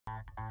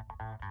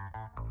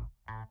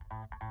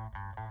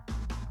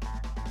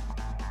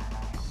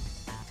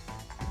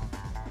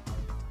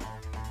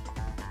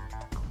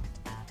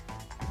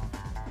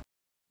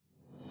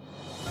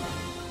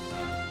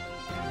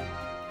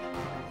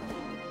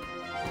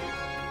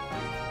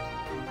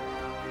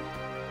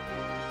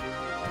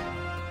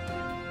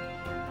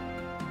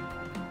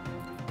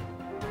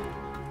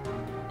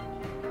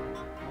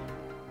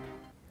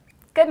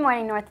Good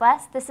morning,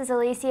 Northwest. This is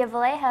Alicia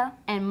Vallejo.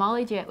 And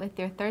Molly Jewett with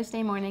your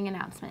Thursday morning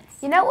announcements.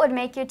 You know what would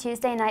make your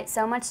Tuesday night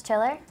so much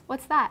chiller?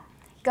 What's that?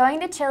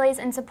 Going to Chili's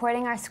and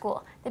supporting our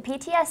school. The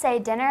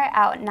PTSA Dinner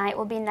Out Night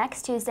will be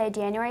next Tuesday,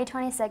 January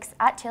 26th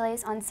at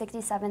Chili's on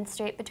 67th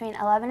Street between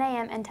 11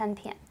 a.m. and 10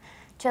 p.m.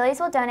 Chili's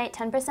will donate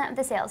 10% of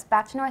the sales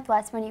back to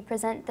Northwest when you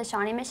present the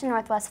Shawnee Mission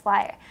Northwest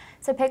flyer.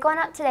 So pick one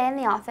up today in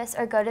the office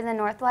or go to the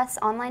Northwest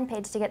online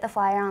page to get the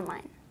flyer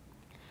online.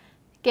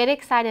 Get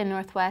excited,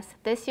 Northwest.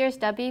 This year's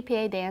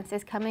WPA dance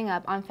is coming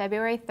up on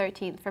February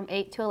 13th from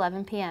 8 to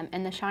 11 p.m.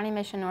 in the Shawnee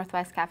Mission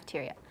Northwest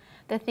cafeteria.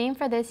 The theme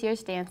for this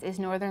year's dance is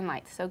Northern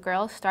Lights, so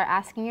girls, start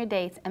asking your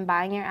dates and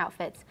buying your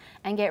outfits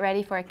and get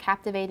ready for a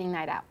captivating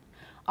night out.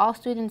 All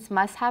students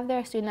must have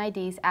their student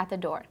IDs at the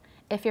door.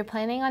 If you're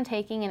planning on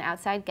taking an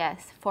outside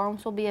guest,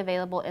 forms will be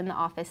available in the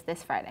office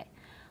this Friday.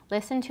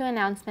 Listen to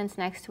announcements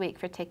next week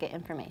for ticket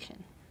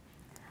information.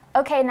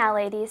 Okay now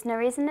ladies, no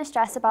reason to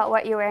stress about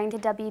what you're wearing to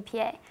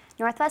WPA.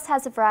 Northwest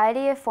has a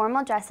variety of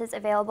formal dresses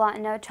available at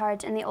no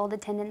charge in the old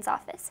attendance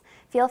office.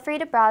 Feel free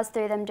to browse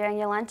through them during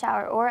your lunch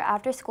hour or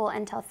after school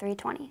until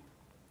 3:20.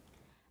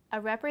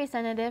 A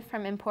representative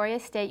from Emporia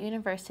State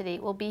University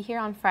will be here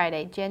on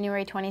Friday,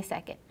 January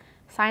 22nd.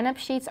 Sign-up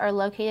sheets are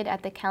located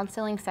at the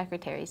counseling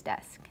secretary's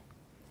desk.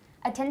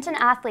 Attention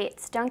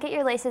athletes, don't get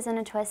your laces in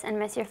a twist and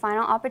miss your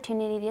final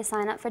opportunity to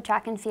sign up for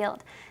track and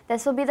field.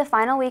 This will be the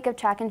final week of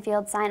track and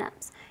field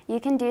sign-ups. You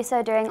can do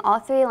so during all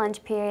 3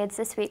 lunch periods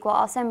this week while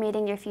also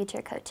meeting your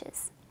future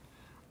coaches.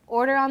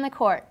 Order on the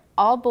court.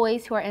 All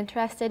boys who are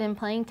interested in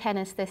playing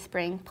tennis this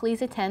spring,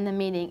 please attend the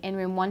meeting in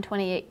room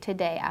 128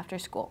 today after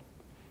school.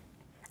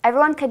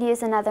 Everyone could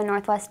use another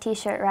Northwest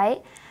t-shirt,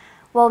 right?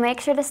 Well,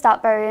 make sure to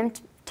stop by room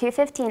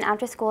 215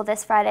 after school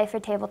this Friday for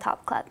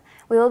Tabletop Club.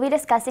 We will be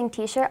discussing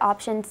t-shirt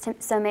options,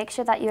 so make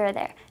sure that you are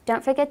there.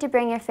 Don't forget to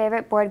bring your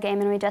favorite board game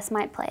and we just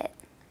might play it.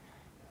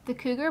 The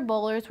Cougar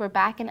Bowlers were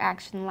back in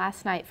action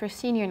last night for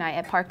senior night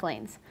at Park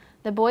Lanes.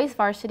 The boys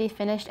varsity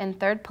finished in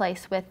 3rd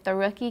place with the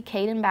rookie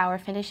Caden Bauer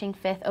finishing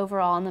 5th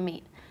overall in the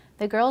meet.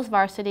 The girls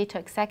varsity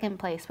took 2nd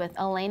place with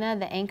Elena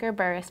the Anchor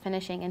Burris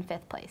finishing in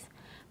 5th place.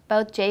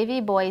 Both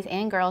JV boys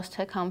and girls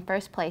took home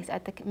 1st place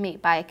at the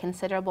meet by a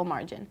considerable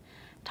margin.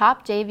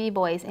 Top JV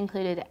boys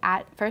included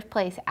at 1st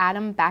place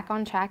Adam Back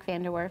on Track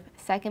Vanderwerf,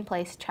 2nd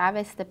place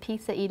Travis the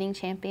Pizza Eating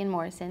Champion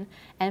Morrison,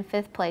 and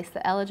 5th place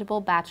the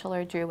eligible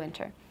bachelor Drew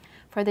Winter.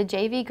 For the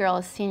JV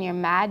girls, senior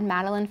Mad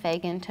Madeline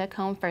Fagan took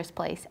home 1st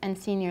place and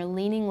senior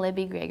Leaning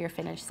Libby Greger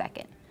finished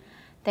 2nd.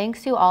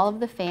 Thanks to all of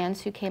the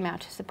fans who came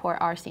out to support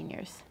our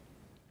seniors.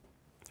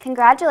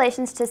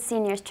 Congratulations to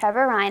seniors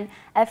Trevor Ryan,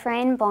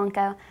 Ephraim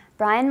Blanco,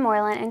 Brian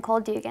Moreland, and Cole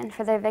Dugan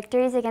for their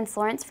victories against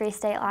Lawrence Free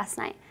State last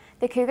night.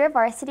 The Cougar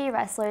varsity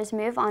wrestlers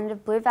move on to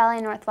Blue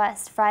Valley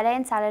Northwest Friday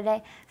and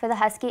Saturday for the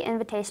Husky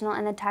Invitational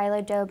and the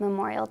Tyler Jobe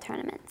Memorial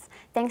Tournaments.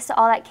 Thanks to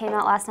all that came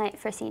out last night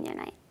for senior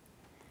night.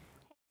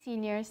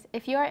 Seniors,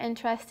 if you are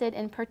interested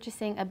in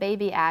purchasing a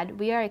baby ad,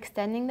 we are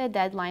extending the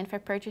deadline for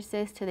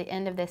purchases to the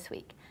end of this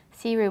week.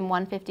 See room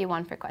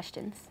 151 for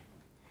questions.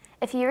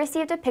 If you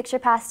received a picture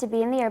pass to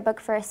be in the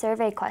yearbook for a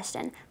survey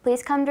question,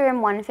 please come to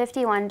room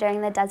 151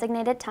 during the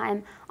designated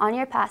time on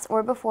your pass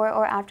or before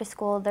or after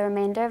school the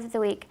remainder of the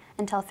week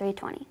until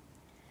 3:20.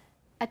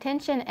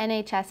 Attention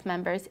NHS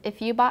members, if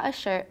you bought a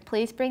shirt,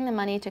 please bring the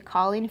money to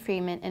Colleen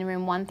Freeman in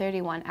room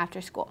 131 after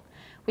school.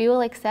 We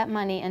will accept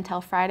money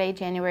until Friday,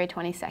 January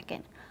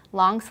 22nd.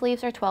 Long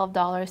sleeves are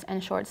 $12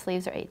 and short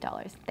sleeves are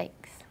 $8.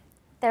 Thanks.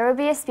 There will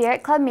be a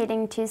Spirit Club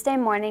meeting Tuesday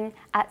morning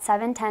at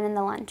 7:10 in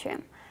the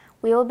lunchroom.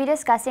 We will be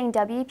discussing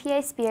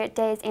WPA Spirit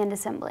Days and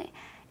Assembly.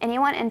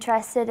 Anyone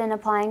interested in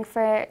applying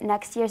for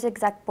next year's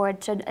exec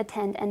board should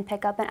attend and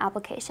pick up an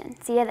application.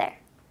 See you there.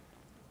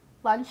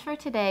 Lunch for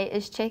today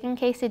is chicken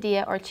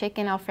quesadilla or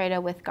chicken Alfredo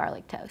with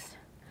garlic toast.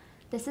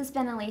 This has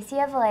been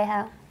Alicia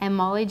Vallejo and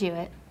Molly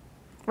Jewett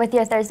with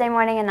your Thursday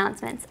morning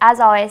announcements.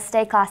 As always,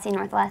 stay classy,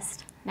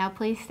 Northwest. Now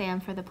please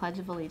stand for the Pledge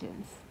of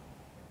Allegiance.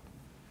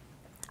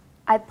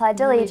 I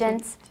pledge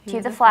allegiance to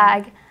the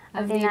flag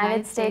of the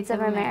United States of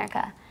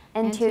America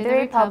and to the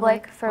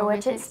republic for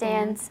which it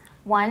stands,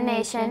 one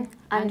nation,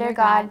 under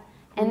God,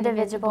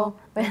 indivisible,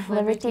 with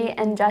liberty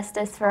and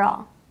justice for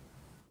all.